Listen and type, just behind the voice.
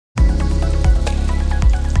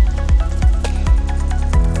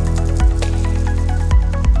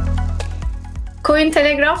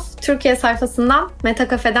Cointelegraph Türkiye sayfasından Meta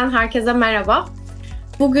Cafe'den herkese merhaba.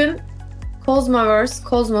 Bugün Cosmoverse,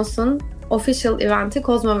 Cosmos'un official eventi,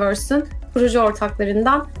 Cosmoverse'ün kurucu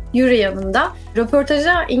ortaklarından Juri yanımda.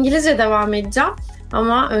 Röportaja İngilizce devam edeceğim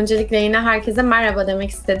ama öncelikle yine herkese merhaba demek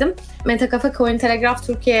istedim. Meta Cafe Cointelegraph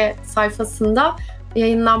Türkiye sayfasında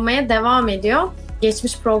yayınlanmaya devam ediyor.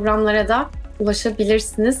 Geçmiş programlara da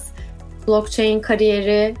ulaşabilirsiniz. Blockchain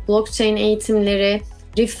kariyeri, blockchain eğitimleri,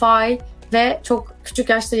 refi ve çok küçük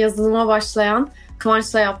yaşta yazılıma başlayan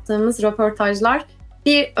Kıvanç'la yaptığımız röportajlar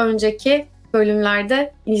bir önceki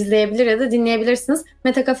bölümlerde izleyebilir ya da dinleyebilirsiniz.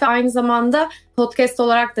 Meta Cafe aynı zamanda podcast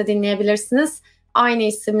olarak da dinleyebilirsiniz. Aynı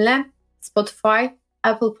isimle Spotify,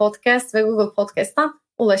 Apple Podcast ve Google Podcast'tan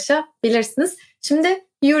ulaşabilirsiniz. Şimdi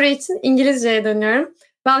Juri için İngilizceye dönüyorum.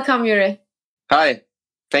 Welcome Juri. Hi,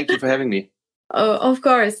 thank you for having me. Of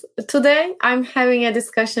course. Today I'm having a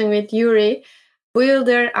discussion with Juri,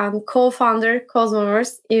 builder and co-founder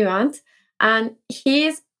Cosmoverse event, and he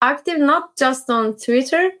is active not just on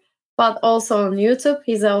Twitter but also on YouTube.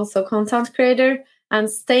 He's also a content creator and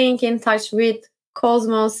staying in touch with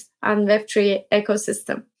Cosmos and Web3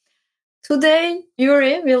 ecosystem. Today,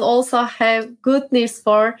 Juri will also have good news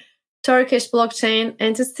for Turkish blockchain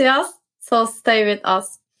enthusiasts, so stay with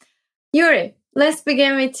us. Juri, let's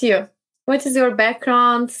begin with you. What is your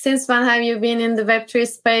background? Since when have you been in the Web3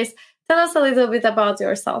 space? Tell us a little bit about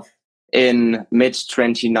yourself. In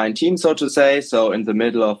mid-2019, so to say, so in the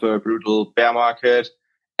middle of a brutal bear market.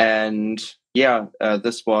 And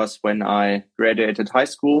this was when I graduated high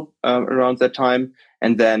school around that time.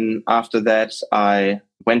 And then after that, I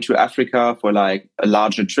went to Africa for like a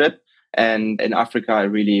larger trip. And in Africa, I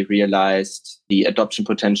really realized the adoption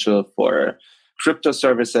potential for crypto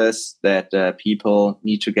services, that people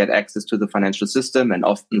need to get access to the financial system, and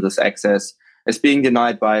often this access is being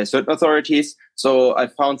denied by certain authorities. So I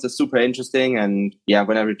found this super interesting. And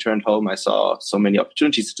when I returned home, I saw so many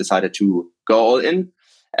opportunities, decided to go all in.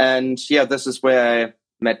 And this is where I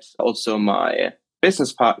met also my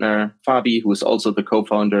business partner, Fabi, who is also the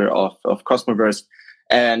co-founder of Cosmoverse.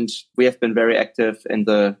 And we have been very active in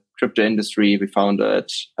the crypto industry. We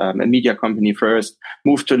founded a media company first,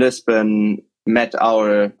 moved to Lisbon, met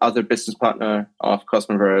our other business partner of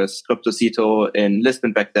Cosmoverse, Cryptocito, in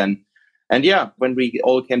Lisbon back then. And when we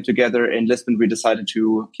all came together in Lisbon, we decided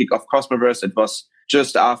to kick off Cosmoverse. It was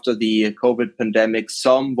just after the COVID pandemic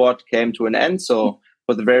somewhat came to an end. So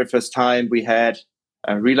for the very first time, we had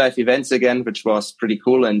real-life events again, which was pretty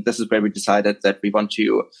cool. And this is where we decided that we want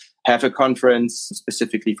to have a conference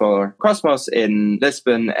specifically for Cosmos in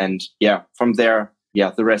Lisbon. And from there,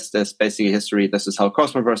 the rest is basically history. This is how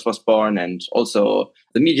Cosmoverse was born, and also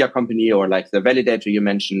the media company, or like the validator you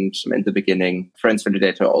mentioned in the beginning, Friends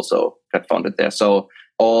Validator, also got founded there. So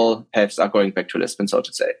all paths are going back to Lisbon, so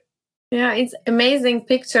to say. Yeah, it's amazing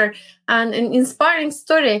picture and an inspiring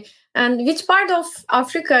story. And which part of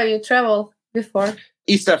Africa you traveled before?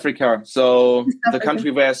 East Africa. So the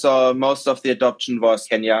country where I saw most of the adoption was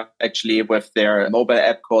Kenya, actually, with their mobile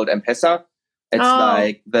app called M-Pesa. It's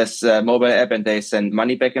like this mobile app, and they send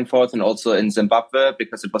money back and forth. And also in Zimbabwe,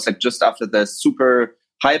 because it was like just after the super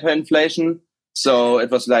hyperinflation. So it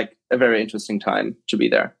was like a very interesting time to be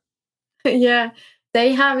there. Yeah,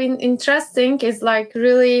 they have interesting, it's like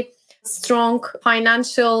really strong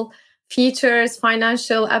financial features,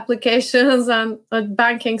 financial applications, and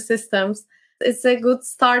banking systems. It's a good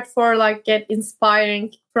start for like get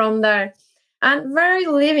inspiring from there. And where are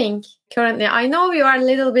you living currently? I know you are a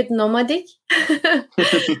little bit nomadic.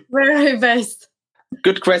 Where are you based?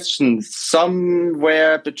 Good question.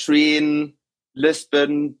 Somewhere between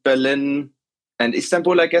Lisbon, Berlin, and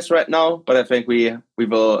Istanbul, I guess, right now. But I think we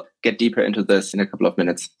will get deeper into this in a couple of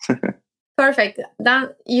minutes. Perfect. Then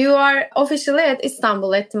you are officially at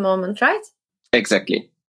Istanbul at the moment, right?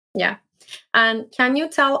 Exactly. Yeah. And can you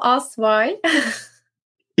tell us why?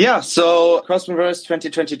 So Cosmoverse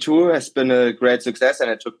 2022 has been a great success, and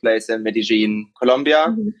it took place in Medellin, Colombia.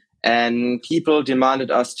 Mm-hmm. And people demanded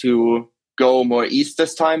us to go more east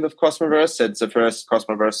this time with Cosmoverse, since the first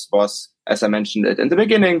Cosmoverse was, as I mentioned it in the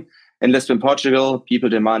beginning, in Lisbon, Portugal. People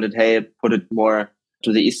demanded, hey, put it more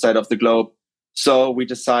to the east side of the globe. So we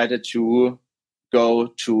decided to go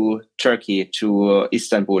to Turkey, to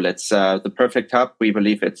Istanbul. It's the perfect hub. We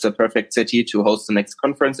believe it's a perfect city to host the next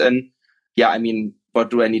conference in. What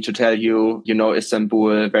do I need to tell you? You know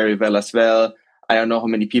Istanbul very well as well. I don't know how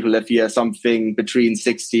many people live here, something between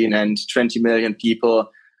 16 and 20 million people.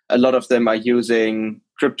 A lot of them are using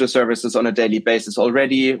crypto services on a daily basis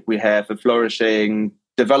already. We have a flourishing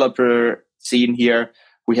developer scene here.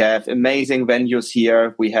 We have amazing venues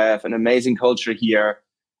here. We have an amazing culture here.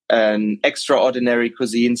 an extraordinary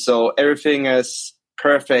cuisine. So everything is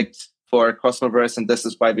perfect for Cosmoverse. And this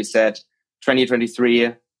is why we said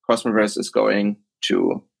 2023, Cosmoverse is going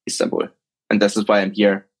to Istanbul. And this is why I'm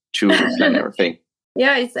here to plan everything.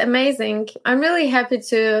 Yeah, it's amazing. I'm really happy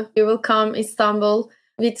you will come Istanbul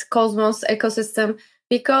with Cosmos ecosystem,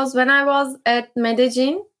 because when I was at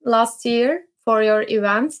Medellin last year for your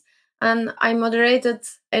event, and I moderated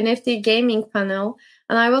NFT gaming panel,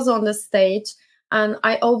 and I was on the stage, and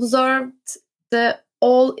I observed the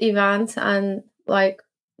whole event and like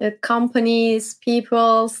the companies,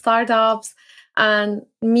 people, startups, and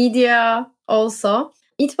media also.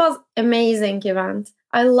 It was amazing event.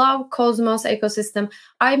 I love Cosmos ecosystem.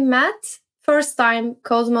 I met first time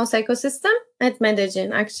Cosmos ecosystem at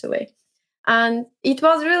Medellin actually. And it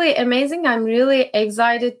was really amazing. I'm really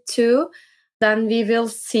excited too. Then we will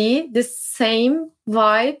see the same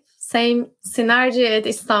vibe, same synergy at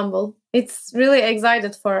Istanbul. It's really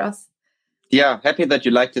excited for us. Yeah, happy that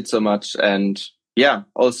you liked it so much. And yeah,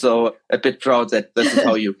 also a bit proud that this is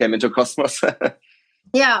how you came into Cosmos.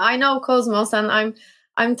 Yeah, I know Cosmos, and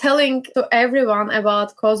I'm telling to everyone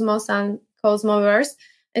about Cosmos and Cosmoverse.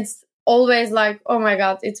 It's always like, oh my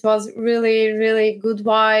God, it was really, really good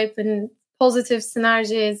vibe and positive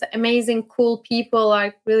synergies, amazing, cool people,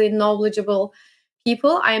 like really knowledgeable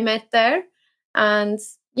people I met there. And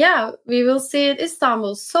yeah, we will see it in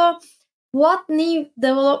Istanbul. So what new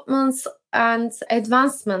developments and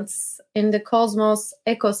advancements in the Cosmos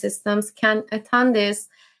ecosystems can attendees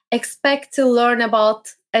expect to learn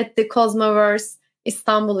about at the Cosmoverse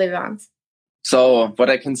Istanbul event? So what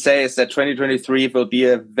I can say is that 2023 will be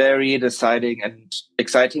a very deciding and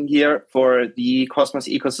exciting year for the Cosmos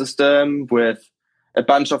ecosystem with a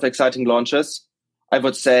bunch of exciting launches. I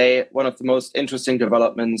would say one of the most interesting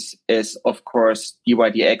developments is, of course,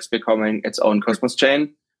 DYDX becoming its own Cosmos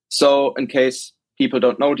chain. So in case people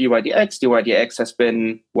don't know DYDX has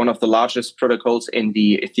been one of the largest protocols in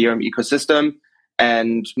the Ethereum ecosystem.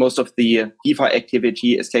 And most of the DeFi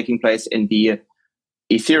activity is taking place in the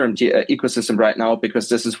Ethereum ecosystem right now, because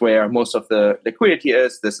this is where most of the liquidity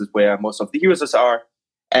is. This is where most of the users are.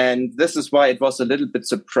 And this is why it was a little bit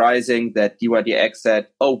surprising that DYDX said,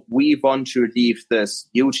 oh, we want to leave this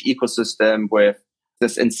huge ecosystem with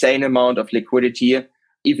this insane amount of liquidity,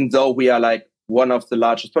 even though we are like one of the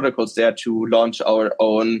largest protocols there, to launch our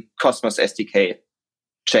own Cosmos SDK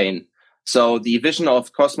chain. So the vision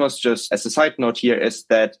of Cosmos, just as a side note here, is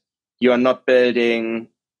that you are not building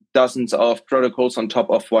dozens of protocols on top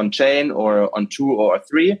of one chain or on two or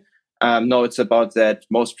three. No, it's about that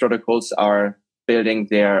most protocols are building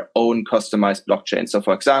their own customized blockchain. So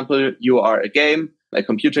for example, you are a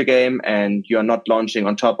computer game, and you are not launching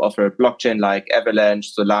on top of a blockchain like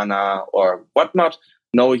Avalanche, Solana, or whatnot.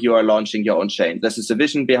 No, you are launching your own chain. This is the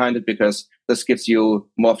vision behind it, because this gives you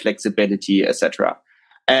more flexibility, etc.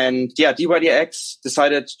 And yeah, DYDX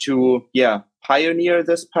decided to pioneer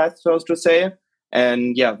this path, so to say.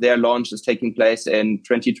 And yeah, their launch is taking place in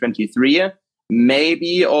 2023,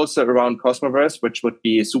 maybe also around Cosmoverse, which would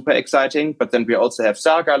be super exciting. But then we also have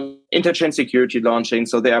Saga, interchain security launching.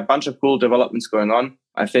 So there are a bunch of cool developments going on.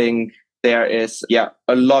 I think there is, a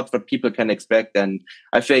lot what people can expect. And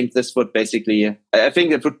I think it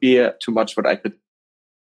would be too much what I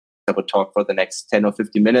would talk for the next 10 or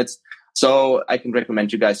 15 minutes. So I can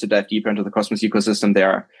recommend you guys to dive deeper into the Cosmos ecosystem.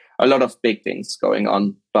 There are a lot of big things going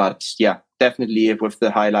on, but definitely with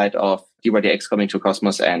the highlight of DYDX coming to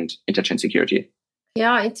Cosmos and interchain security.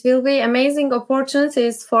 Yeah, it will be amazing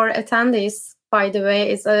opportunities for attendees. By the way,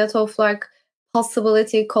 it's a lot of like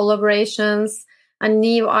possibility, collaborations, and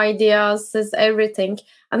new ideas. Is everything.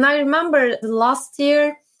 And I remember last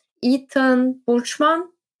year, Ethan Burchman.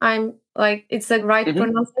 It's the right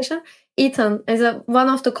pronunciation. Ethan is one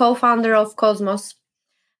of the co-founder of Cosmos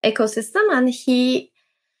ecosystem, and he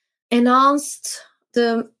announced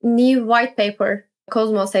the new white paper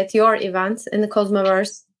Cosmos at your event in the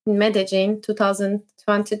Cosmoverse in Medellin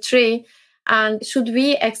 2023. And should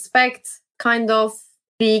we expect kind of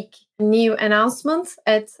big new announcement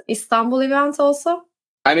at Istanbul event also?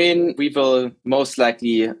 I mean, we will most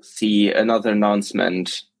likely see another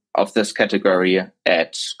announcement of this category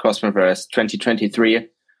at Cosmoverse 2023.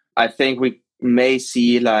 I think we may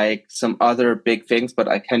see like some other big things, but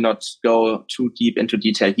I cannot go too deep into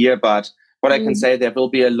detail here. But what I can say, there will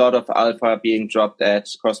be a lot of alpha being dropped at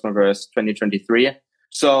Cosmoverse 2023.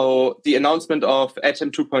 So the announcement of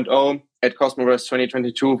Atom 2.0 at Cosmoverse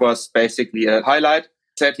 2022 was basically a highlight.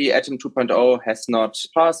 Sadly, Atom 2.0 has not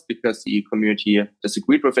passed because the community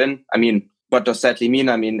disagreed with it. I mean, what does sadly mean?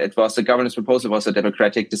 I mean, it was a governance proposal, it was a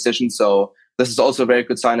democratic decision. So this is also a very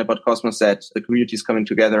good sign about Cosmos, that the community is coming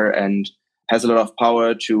together and has a lot of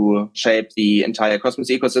power to shape the entire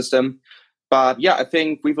Cosmos ecosystem. But yeah, I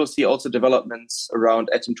think we will see also developments around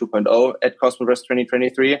Atom 2.0 at Cosmoverse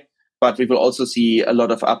 2023. But we will also see a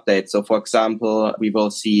lot of updates. So, for example, we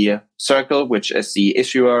will see Circle, which is the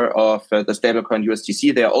issuer of the stablecoin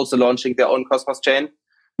USDC. They are also launching their own Cosmos chain.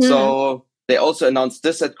 So they also announced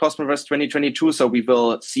this at Cosmoverse 2022. So we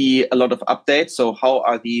will see a lot of updates. So how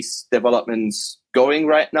are these developments going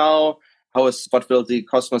right now? What will the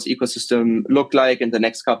Cosmos ecosystem look like in the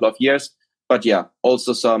next couple of years? But yeah,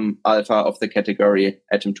 also some alpha of the category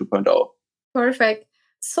Atom 2.0. Perfect.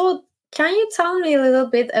 So can you tell me a little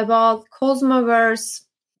bit about Cosmoverse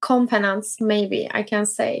components, maybe I can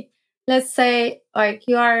say? Let's say like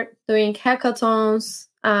you are doing hackathons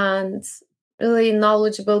and really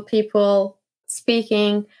knowledgeable people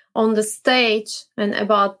speaking on the stage and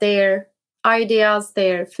about their ideas,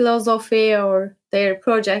 their philosophy or their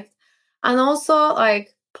project. And also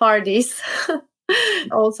like parties.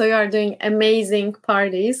 Also, you are doing amazing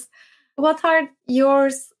parties. What are your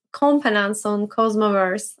components on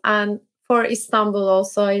Cosmoverse? And for Istanbul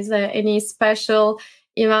also, is there any special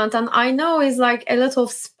event? And I know it's like a lot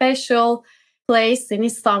of special place in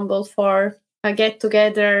Istanbul for a get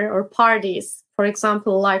together or parties. For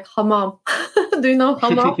example, like hammam. Do you know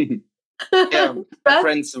hammam? Yeah, my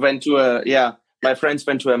friends went to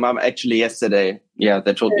a hammam actually yesterday. Yeah,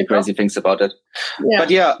 they told me crazy things about it. Yeah. But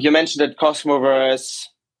yeah, you mentioned that Cosmoverse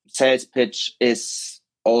sales pitch is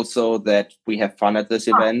also that we have fun at this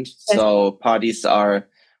event. Yes. So parties are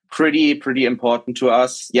pretty important to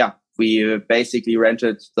us. Yeah, we basically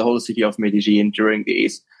rented the whole city of Medellin during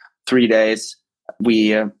these 3 days.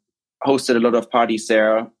 We hosted a lot of parties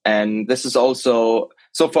there. And this is also,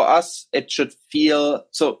 so for us, it's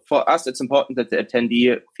important that the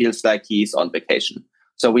attendee feels like he's on vacation.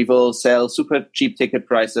 So we will sell super cheap ticket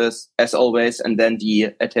prices as always. And then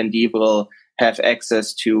the attendee will have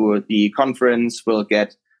access to the conference, will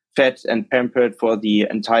get fed and pampered for the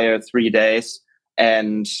entire 3 days.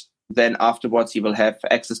 And then afterwards, he will have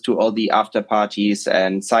access to all the after parties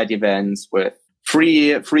and side events with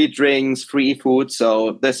free drinks, free food.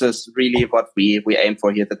 So this is really what we aim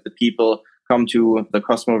for here, that the people come to the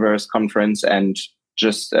Cosmoverse conference and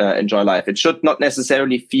just enjoy life. It should not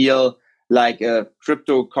necessarily feel like a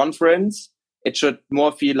crypto conference. It should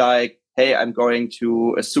more feel like, hey, I'm going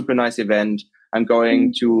to a super nice event. I'm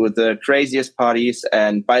going to the craziest parties.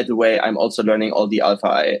 And by the way, I'm also learning all the alpha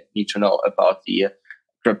I need to know about the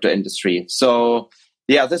crypto industry. So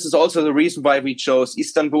yeah, this is also the reason why we chose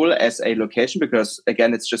Istanbul as a location, because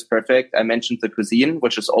again, it's just perfect. I mentioned the cuisine,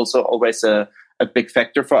 which is also always a big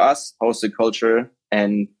factor for us. Also culture.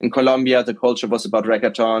 And in Colombia, the culture was about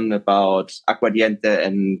reggaeton, about aguardiente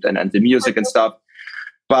and the music and stuff.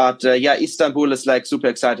 But yeah, Istanbul is like super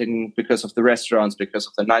exciting because of the restaurants, because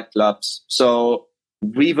of the nightclubs. So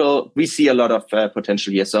we see a lot of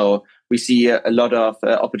potential here. So we see a lot of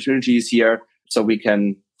opportunities here. So we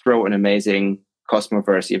can throw an amazing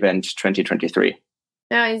Cosmoverse event 2023.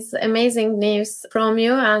 Yeah, it's amazing news from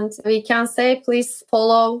you. And we can say, please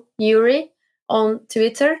follow Juri on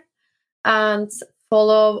Twitter and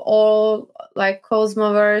follow all like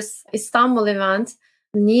Cosmoverse Istanbul event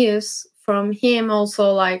news from him.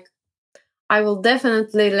 Also, like I will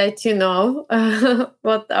definitely let you know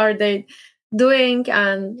what are they doing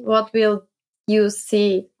and what will you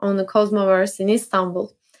see on the Cosmoverse in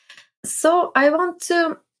Istanbul. So I want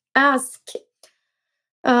to ask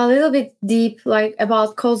a little bit deep, like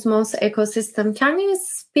about Cosmos ecosystem. Can you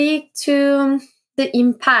speak to the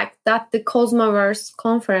impact that the Cosmoverse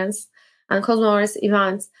conference and Cosmoverse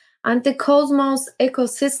events and the Cosmos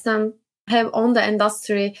ecosystem have on the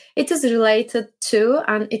industry? It is related to,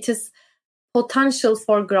 and it is potential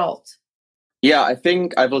for growth. Yeah, I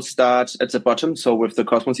think I will start at the bottom. So with the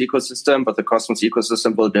Cosmos ecosystem, but the Cosmos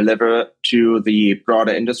ecosystem will deliver to the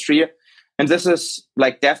broader industry. And this is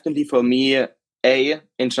like definitely for me, A,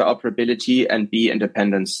 interoperability and B,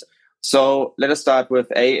 independence. So let us start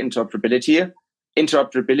with A, interoperability.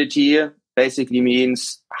 Interoperability basically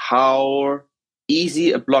means how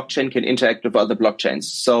easy a blockchain can interact with other blockchains.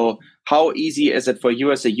 So how easy is it for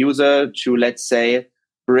you as a user to, let's say,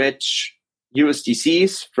 bridge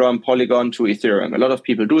USDCs from Polygon to Ethereum? A lot of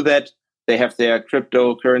people do that. They have their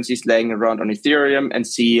cryptocurrencies laying around on Ethereum and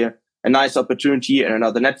see a nice opportunity in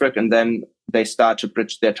another network, and then they start to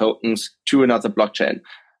bridge their tokens to another blockchain.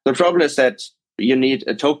 The problem is that you need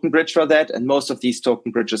a token bridge for that, and most of these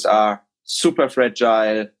token bridges are super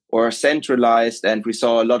fragile or centralized, and we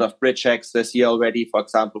saw a lot of bridge hacks this year already, for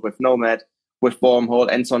example, with Nomad, with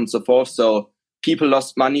Wormhole, and so on and so forth. So people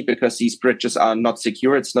lost money because these bridges are not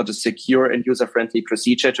secure. It's not a secure and user-friendly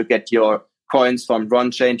procedure to get your coins from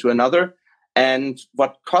one chain to another. And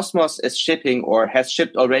what Cosmos is shipping or has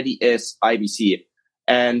shipped already is IBC.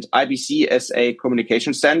 And IBC is a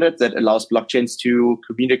communication standard that allows blockchains to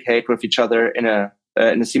communicate with each other in a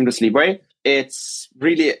seamlessly way. It's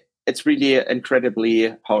really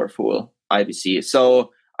incredibly powerful, IBC.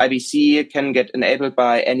 So IBC can get enabled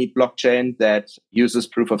by any blockchain that uses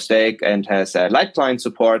proof of stake and has a light client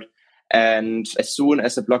support. And as soon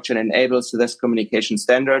as a blockchain enables this communication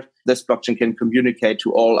standard, this blockchain can communicate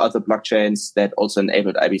to all other blockchains that also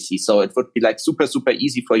enabled IBC. So it would be like super, super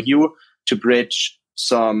easy for you to bridge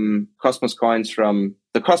some Cosmos coins from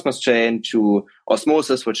the Cosmos chain to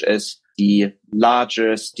Osmosis, which is the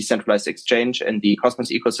largest decentralized exchange in the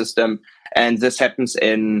Cosmos ecosystem. And this happens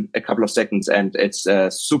in a couple of seconds, and it's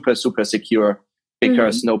super, super secure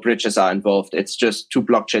because no bridges are involved. It's just two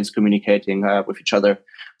blockchains communicating with each other.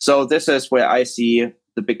 So this is where I see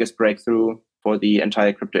the biggest breakthrough for the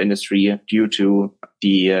entire crypto industry due to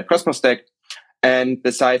the Cosmos stack. And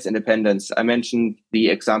besides independence, I mentioned the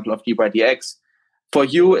example of DYDX. For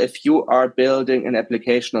you, if you are building an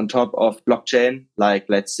application on top of blockchain, like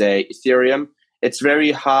let's say Ethereum, it's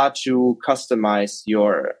very hard to customize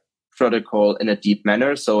your protocol in a deep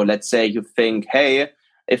manner. So let's say you think, hey,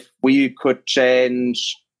 if we could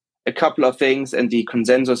change a couple of things in the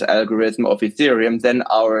consensus algorithm of Ethereum, then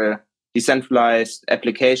our decentralized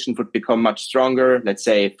application would become much stronger, let's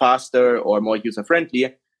say faster or more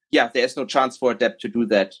user-friendly. Yeah, there's no chance for a debt to do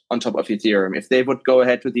that on top of Ethereum. If they would go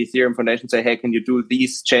ahead to the Ethereum Foundation and say, hey, can you do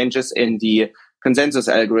these changes in the consensus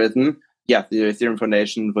algorithm? Yeah, the Ethereum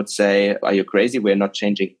Foundation would say, are you crazy? We're not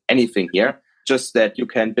changing anything here. Just that you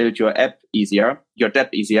can build your app easier, your debt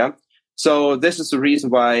easier. So this is the reason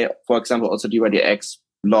why, for example, also DYDX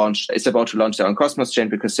is about to launch their own Cosmos chain,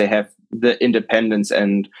 because they have the independence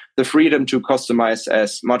and the freedom to customize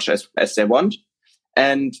as much as they want.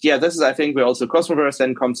 And yeah, this is, I think, where also Cosmoverse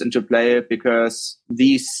then comes into play, because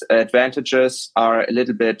these advantages are a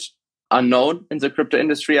little bit unknown in the crypto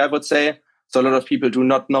industry, I would say. So a lot of people do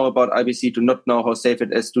not know about IBC, do not know how safe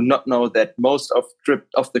it is, do not know that most of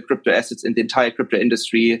the crypto assets in the entire crypto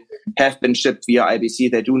industry have been shipped via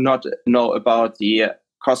IBC. They do not know about the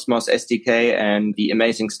Cosmos SDK and the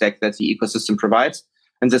amazing stack that the ecosystem provides.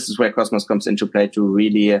 And this is where Cosmos comes into play to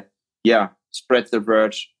really, spread the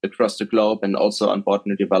word across the globe and also onboard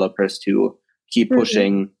new developers to keep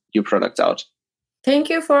pushing new products out. Thank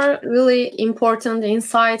you for really important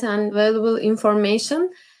insight and valuable information.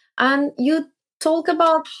 And you talk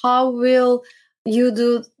about how will you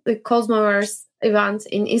do the Cosmoverse event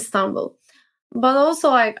in Istanbul. But also,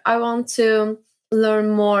 I want to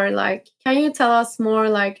learn more. Can you tell us more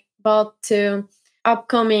about the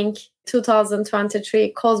upcoming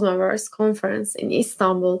 2023 Cosmoverse conference in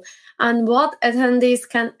Istanbul, and what attendees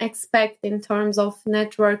can expect in terms of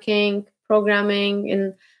networking,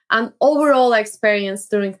 programming, and overall experience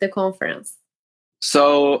during the conference?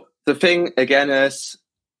 So the thing again is,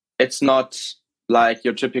 it's not like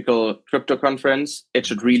your typical crypto conference. It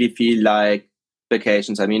should really feel like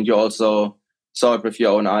vacations. I mean, you also saw it with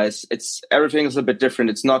your own eyes. Everything is a bit different.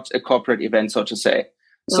 It's not a corporate event, so to say.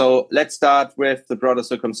 No. So let's start with the broader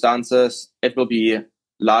circumstances. It will be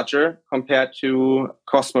larger compared to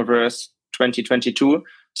Cosmoverse 2022.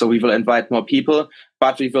 So we will invite more people,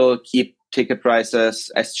 but we will keep ticket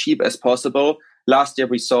prices as cheap as possible. Last year,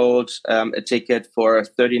 we sold a ticket for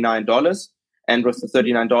 $39. And with the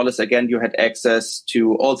 $39, again, you had access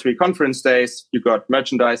to all 3 conference days. You got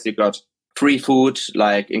merchandise, you got free food,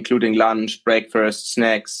 including lunch, breakfast,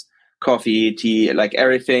 snacks, coffee, tea,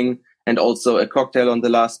 everything. And also a cocktail on the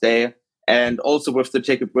last day. And also with the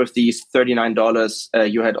ticket, with these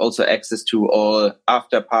 $39, you had also access to all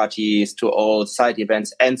after parties, to all side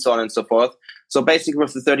events, and so on and so forth. So basically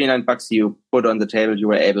with the $39 you put on the table, you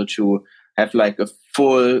were able to have a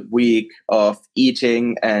full week of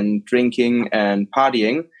eating and drinking and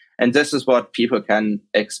partying. And this is what people can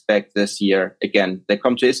expect this year. Again, they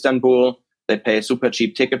come to Istanbul, they pay a super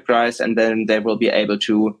cheap ticket price, and then they will be able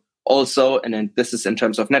to also, and then this is in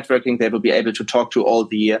terms of networking, they will be able to talk to all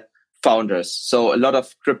the founders. So a lot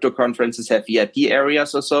of crypto conferences have VIP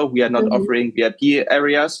areas or so. We are not offering VIP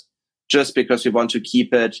areas just because we want to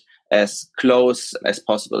keep it as close as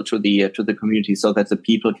possible to the community, so that the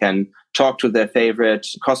people can talk to their favorite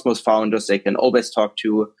Cosmos founders. They can always talk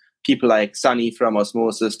to people like Sunny from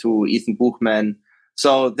Osmosis, to Ethan Buchman.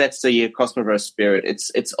 So that's the Cosmoverse spirit.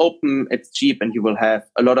 It's open, it's cheap, and you will have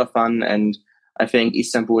a lot of fun. And I think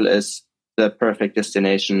Istanbul is the perfect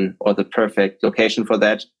destination or the perfect location for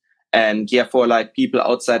that. And for people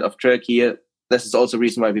outside of Turkey, this is also the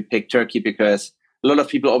reason why we picked Turkey, because a lot of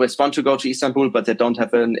people always want to go to Istanbul, but they don't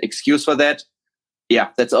have an excuse for that. yeah,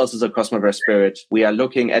 that's also the Cosmoverse spirit. We are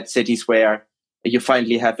looking at cities where you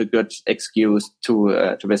finally have a good excuse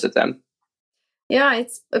to visit them. Yeah,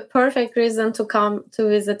 it's a perfect reason to come to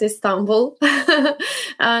visit Istanbul.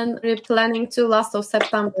 And we're planning to last of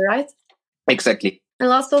September, right? Exactly. And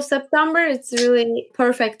last of September, it's really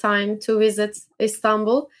perfect time to visit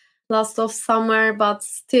Istanbul. Last of summer, but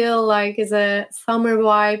still like is a summer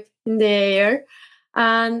vibe in the air.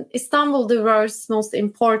 And Istanbul, the world's most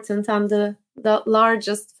important and the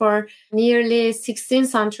largest for nearly 16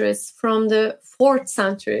 centuries, from the 4th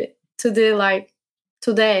century to the like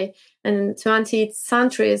today, and 20th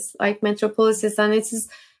centuries, like metropolises. And it is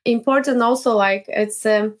important also, like it's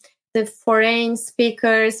the foreign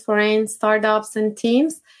speakers, foreign startups and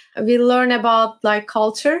teams. We learn about like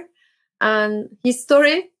culture and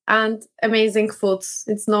history and amazing foods.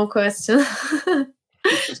 It's no question.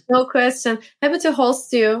 No question. Happy to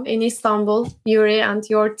host you in Istanbul, Juri, and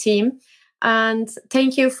your team. And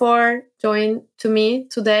thank you for joining to me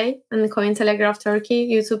today on the Cointelegraph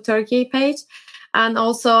Turkey YouTube Turkey page, and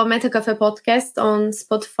also MetaCafe podcast on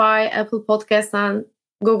Spotify, Apple Podcasts, and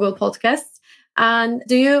Google Podcasts. And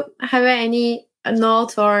do you have any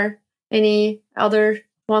note or any other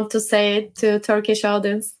want to say to Turkish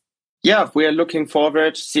audience? Yeah, we are looking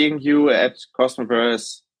forward to seeing you at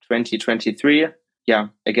Cosmoverse 2023. Yeah,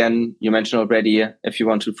 again, you mentioned already, if you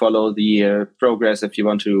want to follow the progress, if you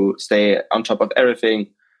want to stay on top of everything,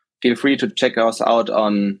 feel free to check us out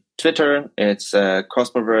on Twitter. It's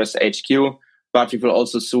Cosmoverse HQ, but we will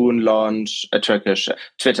also soon launch a Turkish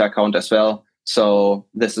Twitter account as well. So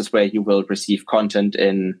this is where you will receive content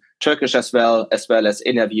in Turkish as well as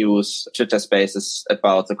interviews, Twitter spaces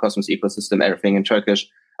about the Cosmos ecosystem, everything in Turkish.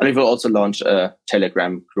 And we will also launch a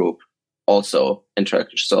Telegram group also in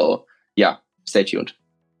Turkish. So yeah, stay tuned.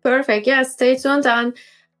 Perfect. Yeah, stay tuned. And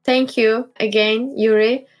thank you again,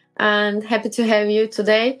 Juri. And happy to have you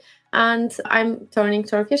today. And I'm turning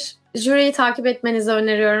Turkish. Juri'yi takip etmenizi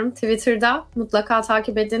öneriyorum Twitter'da. Mutlaka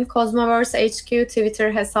takip edin. Cosmoverse HQ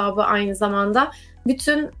Twitter hesabı aynı zamanda.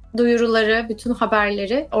 Bütün duyuruları, bütün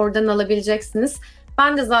haberleri oradan alabileceksiniz.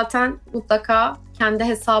 Ben de zaten mutlaka kendi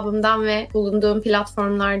hesabımdan ve bulunduğum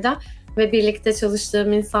platformlarda ve birlikte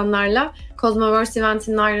çalıştığım insanlarla Cosmoverse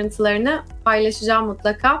Event'in ayrıntılarını paylaşacağım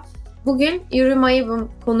mutlaka. Bugün Juri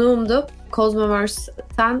Maibaum konuğumdu.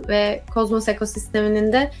 Cosmoverse'ten ve Kozmos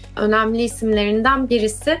ekosisteminin de önemli isimlerinden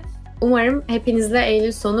birisi. Umarım hepinizle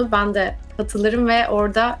Eylül sonu ben de katılırım ve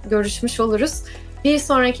orada görüşmüş oluruz. Bir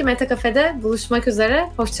sonraki MetaCafe'de buluşmak üzere.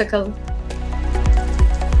 Hoşça kalın.